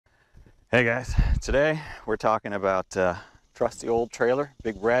Hey guys, today we're talking about trusty old trailer,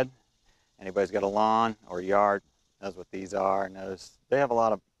 Big Red. Anybody's got a lawn or yard knows what these are, knows they have a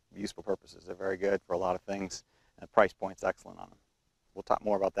lot of useful purposes. They're very good for a lot of things, and the price point's excellent on them. We'll talk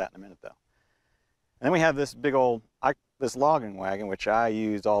more about that in a minute though. And then we have this big old, this logging wagon, which I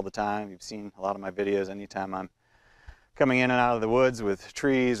use all the time. You've seen a lot of my videos anytime I'm coming in and out of the woods with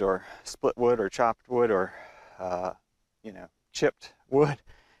trees or split wood or chopped wood or, chipped wood.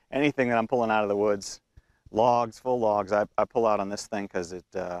 Anything that I'm pulling out of the woods, logs, full logs, I pull out on this thing because it,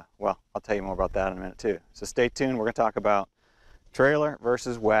 well, I'll tell you more about that in a minute too. So stay tuned. We're going to talk about trailer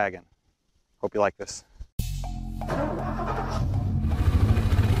versus wagon. Hope you like this.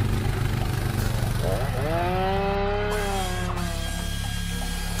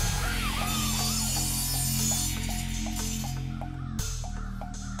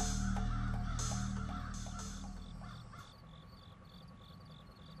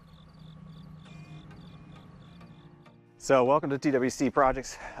 So welcome to TWC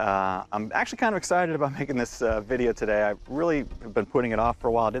Projects. I'm actually kind of excited about making this video today. I really have been putting it off for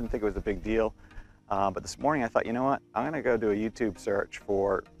a while. I didn't think it was a big deal. But this morning I thought, you know what? I'm going to go do a YouTube search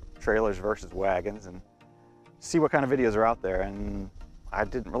for trailers versus wagons and see what kind of videos are out there. And I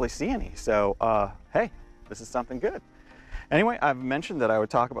didn't really see any. So, hey, this is something good. Anyway, I've mentioned that I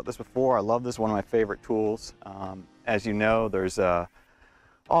would talk about this before. I love this, one of my favorite tools. As you know, there's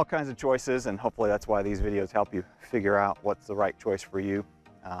all kinds of choices, and hopefully that's why these videos help you figure out what's the right choice for you.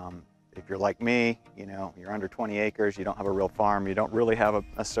 If you're like me, you're under 20 acres, you don't have a real farm, you don't really have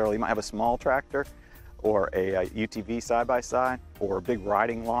necessarily, you might have a small tractor or a UTV side-by-side or a big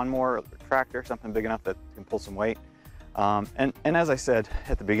riding lawnmower tractor, something big enough that can pull some weight. And as I said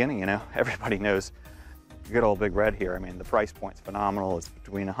at the beginning, everybody knows good old Big Red here. I mean, the price point's phenomenal. It's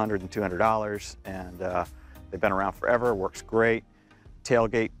between $100 and $200, and they've been around forever, works great.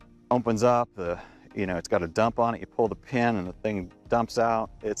 Tailgate opens up, it's got a dump on it. You pull the pin and the thing dumps out.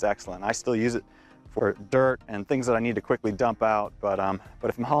 It's excellent. I still use it for dirt and things that I need to quickly dump out, but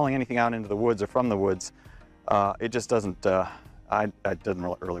if I'm hauling anything out into the woods or from the woods, it just doesn't, it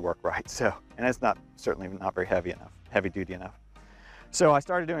doesn't really work right. So, and it's certainly not very heavy duty enough. So I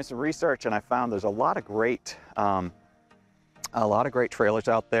started doing some research and I found there's a lot of great trailers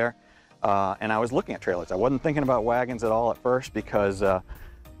out there. And I was looking at trailers. I wasn't thinking about wagons at all at first because it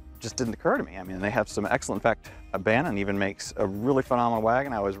just didn't occur to me. I mean, they have some excellent, in fact, Bannon even makes a really phenomenal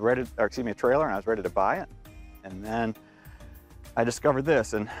wagon. A trailer, and I was ready to buy it. And then I discovered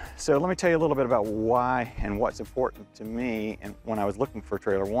this. And so let me tell you a little bit about why and what's important to me. And when I was looking for a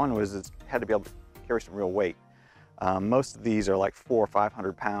trailer, one was it had to be able to carry some real weight. Most of these are like 400 or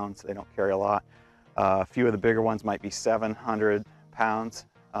 500 pounds. They don't carry a lot. A few of the bigger ones might be 700 pounds.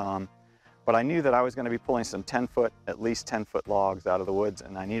 But I knew that I was going to be pulling some at least 10-foot logs out of the woods,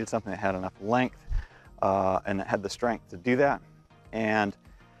 and I needed something that had enough length and that had the strength to do that. And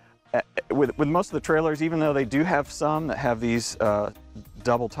with most of the trailers, even though they do have some that have these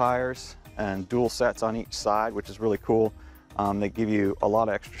double tires and dual sets on each side, which is really cool, they give you a lot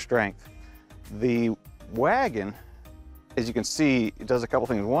of extra strength. The wagon, as you can see, it does a couple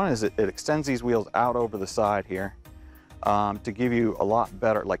things. One is it extends these wheels out over the side here. To give you a lot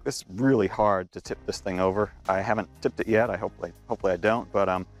better, like this is really hard to tip this thing over. I haven't tipped it yet, hopefully I don't,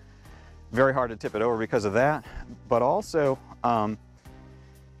 but very hard to tip it over because of that. But also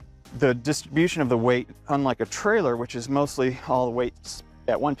the distribution of the weight, unlike a trailer, which is mostly all the weights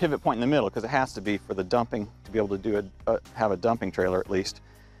at one pivot point in the middle, because it has to be for the dumping, to be able to do have a dumping trailer at least.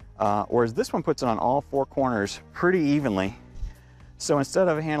 Whereas this one puts it on all four corners pretty evenly. So instead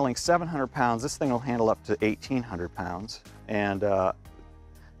of handling 700 pounds, this thing will handle up to 1,800 pounds. And the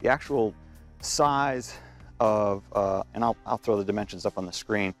actual size of, and I'll throw the dimensions up on the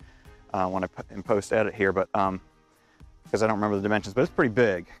screen when I in post edit here, but because I don't remember the dimensions, but it's pretty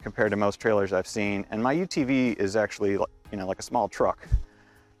big compared to most trailers I've seen. And my UTV is actually, like a small truck.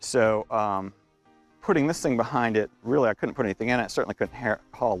 So putting this thing behind it, really I couldn't put anything in it. Certainly couldn't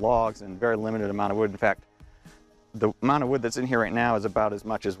haul logs and very limited amount of wood. In fact, the amount of wood that's in here right now is about as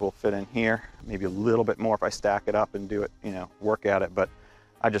much as will fit in here, maybe a little bit more if I stack it up and do it, work at it. But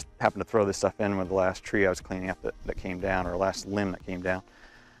I just happened to throw this stuff in with the last tree I was cleaning up that came down, or last limb that came down.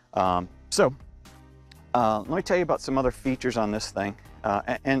 Let me tell you about some other features on this thing.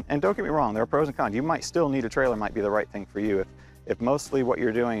 And don't get me wrong, there are pros and cons. You might still need a trailer, might be the right thing for you. If mostly what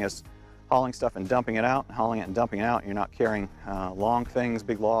you're doing is hauling stuff and dumping it out, you're not carrying long things,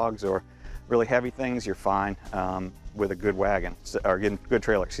 big logs, or really heavy things, you're fine with a good wagon, or good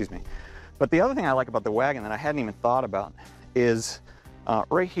trailer, excuse me. But the other thing I like about the wagon that I hadn't even thought about is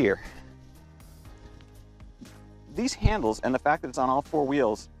right here. These handles and the fact that it's on all four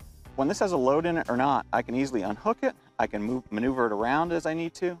wheels, when this has a load in it or not, I can easily unhook it. I can maneuver it around as I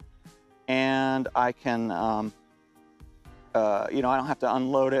need to. And I can, you know, I don't have to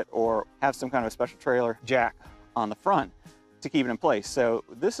unload it or have some kind of a special trailer jack on the front to keep it in place. So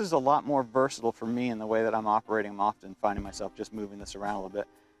this is a lot more versatile for me in the way that I'm operating. I'm often finding myself just moving this around a little bit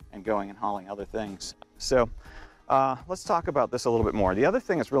and going and hauling other things. So let's talk about this a little bit more. The other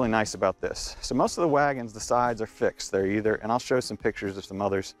thing that's really nice about this, so most of the wagons, the sides are fixed. They're either, and I'll show some pictures of some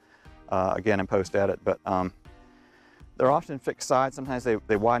others again in post edit, but they're often fixed sides. Sometimes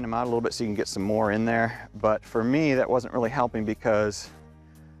they widen them out a little bit so you can get some more in there. But for me, that wasn't really helping because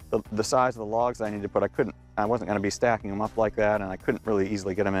the size of the logs that I needed to put, I wasn't going to be stacking them up like that, and I couldn't really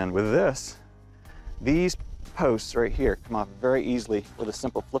easily get them in. With this, these posts right here come off very easily with a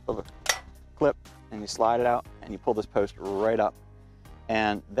simple flip of a clip, and you slide it out and you pull this post right up.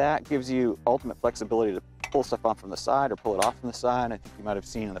 And that gives you ultimate flexibility to pull stuff off from the side or pull it off from the side. I think you might have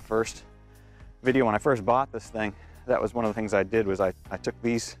seen in the first video when I first bought this thing, that was one of the things I did was I took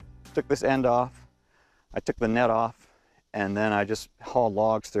this end off, I took the net off, and then I just hauled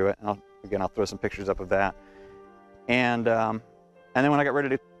logs through it. And I'll throw some pictures up of that. And then when I got ready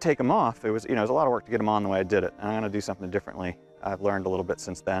to take them off, it was, you know, it was a lot of work to get them on the way I did it. And I'm going to do something differently. I've learned a little bit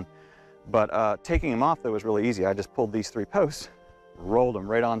since then. But taking them off, though, was really easy. I just pulled these 3 posts, rolled them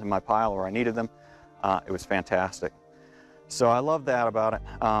right onto my pile where I needed them. It was fantastic. So I love that about it.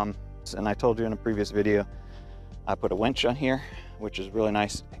 And I told you in a previous video, I put a winch on here, which is really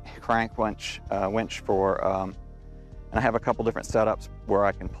nice crank winch for, and I have a couple different setups where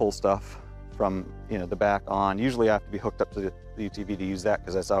I can pull stuff from, you know, the back on. Usually I have to be hooked up to the UTV to use that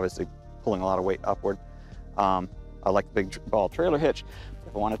because that's obviously pulling a lot of weight upward. I like the big ball trailer hitch.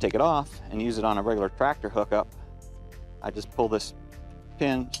 If I want to take it off and use it on a regular tractor hookup, I just pull this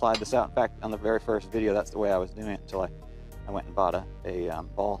pin, slide this out. In fact, on the very first video, that's the way I was doing it until I went and bought a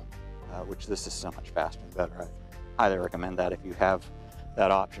ball, which this is so much faster and better. I highly recommend that if you have that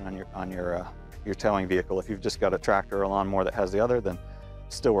option on your towing vehicle. If you've just got a tractor or a lawnmower that has the other, then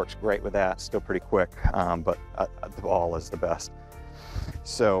it still works great with that. Still pretty quick, but the ball is the best.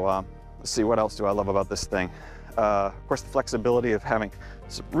 So let's see, what else do I love about this thing? Of course, the flexibility of having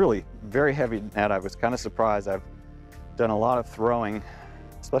some really very heavy net. I was kind of surprised. I've done a lot of throwing,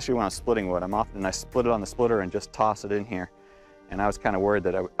 especially when I'm splitting wood. I split it on the splitter and just toss it in here. And I was kind of worried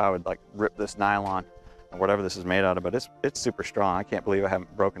that I would like rip this nylon or whatever this is made out of, but it's super strong. I can't believe I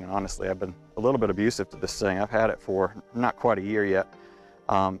haven't broken it, honestly. I've been a little bit abusive to this thing. I've had it for not quite a year yet.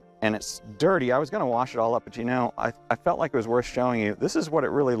 And it's dirty. I was gonna wash it all up, but you know, I felt like it was worth showing you. This is what it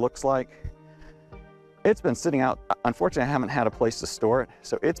really looks like. It's been sitting out. Unfortunately, I haven't had a place to store it,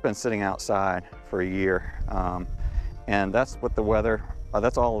 so it's been sitting outside for a year. And that's what the weather,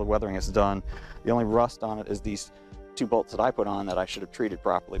 that's all the weathering has done. The only rust on it is these 2 bolts that I put on that I should have treated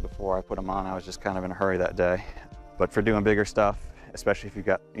properly before I put them on. I was just kind of in a hurry that day. But for doing bigger stuff, especially if you've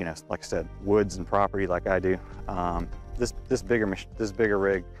got, you know, like I said, woods and property like I do, this bigger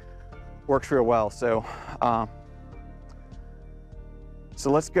rig works real well. So so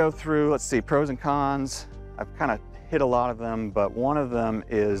let's go through, let's see, pros and cons. I've kind of hit a lot of them, but one of them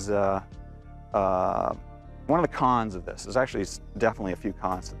is, one of the cons of this, there's actually definitely a few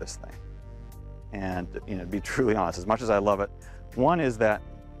cons to this thing. And, you know, to be truly honest, as much as I love it, one is that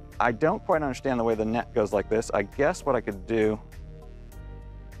I don't quite understand the way the net goes like this. I guess what I could do,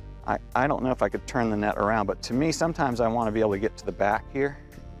 I don't know if I could turn the net around, but to me, sometimes I want to be able to get to the back here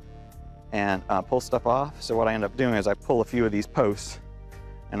and pull stuff off. So what I end up doing is I pull a few of these posts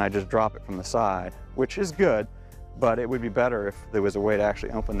and I just drop it from the side, which is good, but it would be better if there was a way to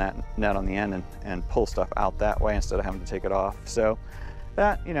actually open that net on the end and pull stuff out that way instead of having to take it off. So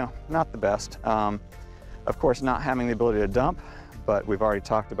that, you know, not the best. Of course, not having the ability to dump, but we've already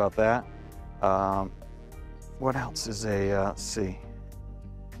talked about that. What else is let's see.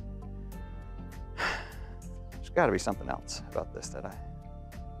 There's got to be something else about this that I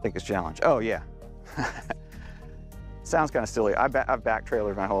think is a challenge. Oh yeah. Sounds kind of silly. I've backed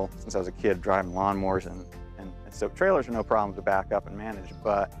trailers since I was a kid, driving lawnmowers, and so trailers are no problem to back up and manage,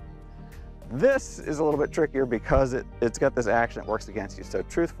 but this is a little bit trickier because it's got this action that works against you. So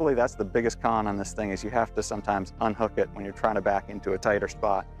truthfully, that's the biggest con on this thing, is you have to sometimes unhook it when you're trying to back into a tighter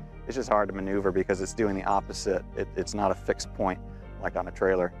spot. It's just hard to maneuver because it's doing the opposite. It's not a fixed point like on a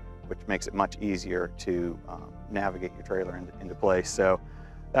trailer, which makes it much easier to navigate your trailer into place. So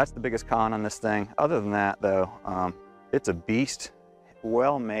that's the biggest con on this thing. Other than that, though, it's a beast,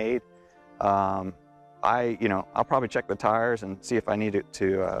 well made. I'll probably check the tires and see if I need it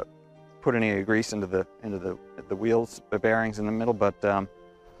to put any grease into the wheels, the bearings in the middle. But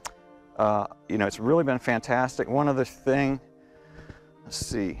you know, it's really been fantastic. One other thing, let's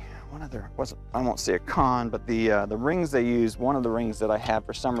see, I won't say a con, but the rings they use, one of the rings that I have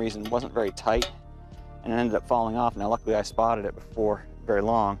for some reason wasn't very tight and it ended up falling off. Now luckily I spotted it before very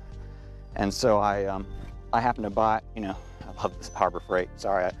long, and so I happened to buy, you know, I love this Harbor Freight.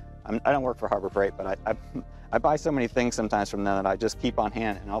 Sorry, I don't work for Harbor Freight, but I buy so many things sometimes from them that I just keep on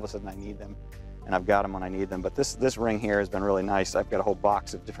hand, and all of a sudden I need them, and I've got them when I need them. But this ring here has been really nice. I've got a whole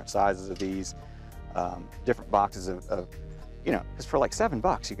box of different sizes of these, different boxes of you know, because for like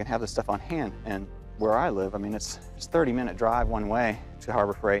 $7 you can have this stuff on hand. And where I live, I mean, it's a 30-minute drive one way to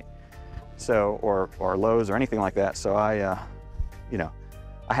Harbor Freight, so or Lowe's or anything like that. So you know,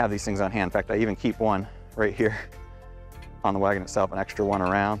 I have these things on hand. In fact, I even keep one right here on the wagon itself, an extra one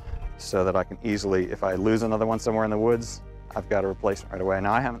around, so that I can easily, if I lose another one somewhere in the woods, I've got a replacement right away.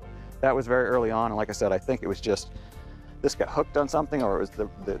 Now that was very early on, and like I said, I think it was just, this got hooked on something, or it was the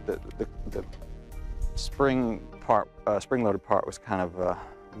spring-loaded part was kind of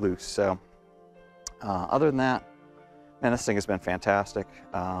loose. So other than that, man, this thing has been fantastic.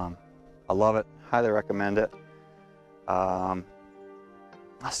 I love it, highly recommend it. I'll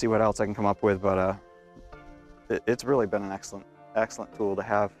see what else I can come up with, but it's really been an excellent tool to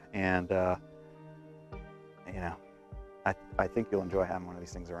have, and you know, I think you'll enjoy having one of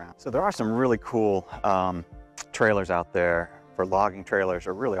these things around. So there are some really cool trailers out there for logging trailers,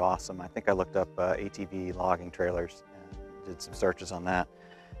 are really awesome. I think I looked up ATV logging trailers and did some searches on that,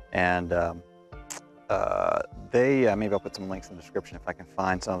 and maybe I'll put some links in the description if I can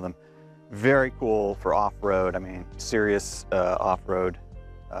find some of them. Very cool for off-road. I mean, serious off-road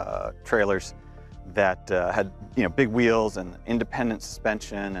trailers that had, you know, big wheels and independent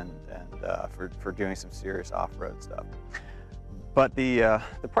suspension, and for doing some serious off-road stuff. But the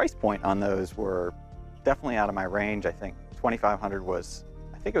price point on those were definitely out of my range. I think $2,500 was,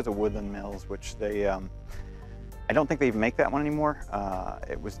 I think it was a Woodland Mills, which they, I don't think they even make that one anymore.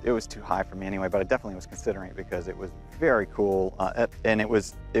 It was too high for me anyway, but I definitely was considering it because it was very cool, and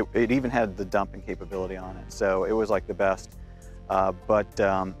it even had the dumping capability on it, so it was like the best. You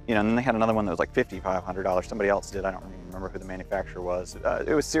know, and then they had another one that was like $5,500. Somebody else did. I don't even remember who the manufacturer was.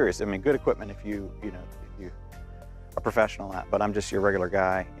 It was serious. I mean, good equipment if you are a professional at, but I'm just your regular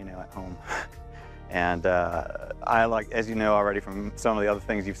guy, you know, at home. And I like, as you know already from some of the other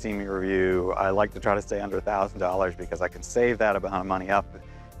things you've seen me review, I like to try to stay under $1,000 because I can save that amount of money up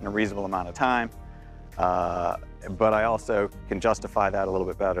in a reasonable amount of time. But I also can justify that a little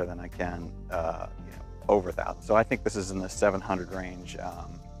bit better than I can, you know, over 1,000. So I think this is in the 700 range.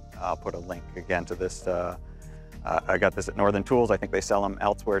 I'll put a link again to this. I got this at Northern Tools. I think they sell them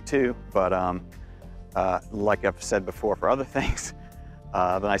elsewhere too, but like I've said before for other things,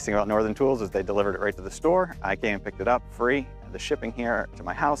 the nice thing about Northern Tools is they delivered it right to the store. I came and picked it up free. The shipping here to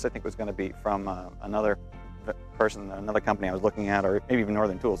my house, I think, was going to be from another person, another company I was looking at, or maybe even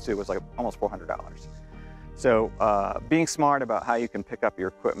Northern Tools too, was like almost $400. So being smart about how you can pick up your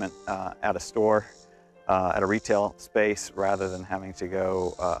equipment at a store, at a retail space, rather than having to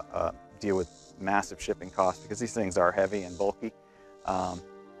go deal with massive shipping costs, because these things are heavy and bulky.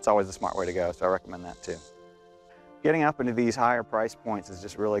 It's always a smart way to go, so I recommend that too. Getting up into these higher price points is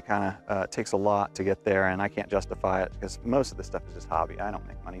just really kind of takes a lot to get there, and I can't justify it because most of this stuff is just hobby. I don't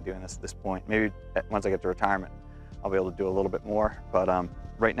make money doing this at this point. Maybe once I get to retirement, I'll be able to do a little bit more, but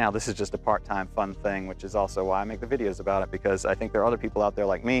right now this is just a part-time fun thing, which is also why I make the videos about it, because I think there are other people out there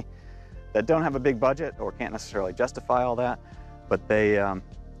like me that don't have a big budget or can't necessarily justify all that, but they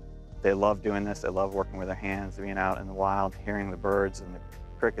love doing this. They love working with their hands, being out in the wild, hearing the birds and the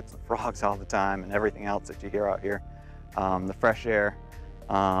crickets and frogs all the time, and everything else that you hear out here. The fresh air,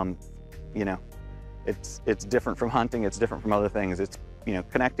 you know, it's different from hunting. It's different from other things. It's, you know,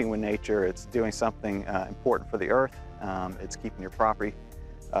 connecting with nature. It's doing something important for the earth. It's keeping your property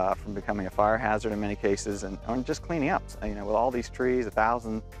from becoming a fire hazard in many cases, and just cleaning up. You know, with all these trees, a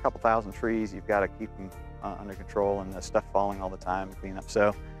couple thousand trees, you've got to keep them under control, and the stuff falling all the time and clean up.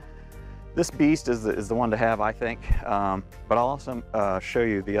 So this beast is the one to have, I think. But I'll also show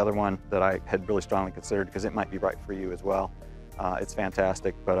you the other one that I had really strongly considered, because it might be right for you as well. It's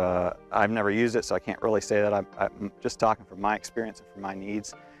fantastic, but I've never used it, so I can't really say that. I'm just talking from my experience and from my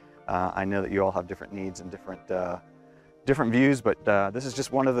needs. I know that you all have different needs and different views, but this is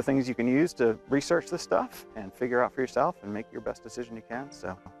just one of the things you can use to research this stuff and figure out for yourself and make your best decision you can.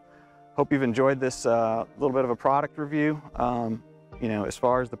 So hope you've enjoyed this little bit of a product review. You know, as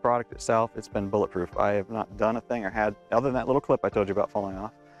far as the product itself, it's been bulletproof. I have not done a thing or had, other than that little clip I told you about falling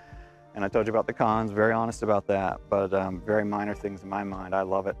off. And I told you about the cons, very honest about that, but very minor things in my mind. I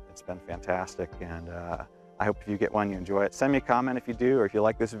love it. It's been fantastic, and I hope if you get one, you enjoy it. Send me a comment if you do, or if you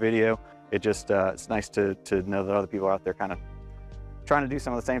like this video. It just, it's nice to know that other people are out there kind of trying to do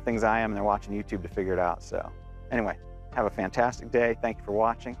some of the same things I am, and they're watching YouTube to figure it out. So anyway, have a fantastic day. Thank you for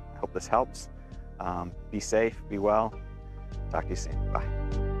watching. I hope this helps. Be safe, be well. Talk to you soon.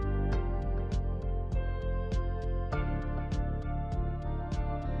 Bye.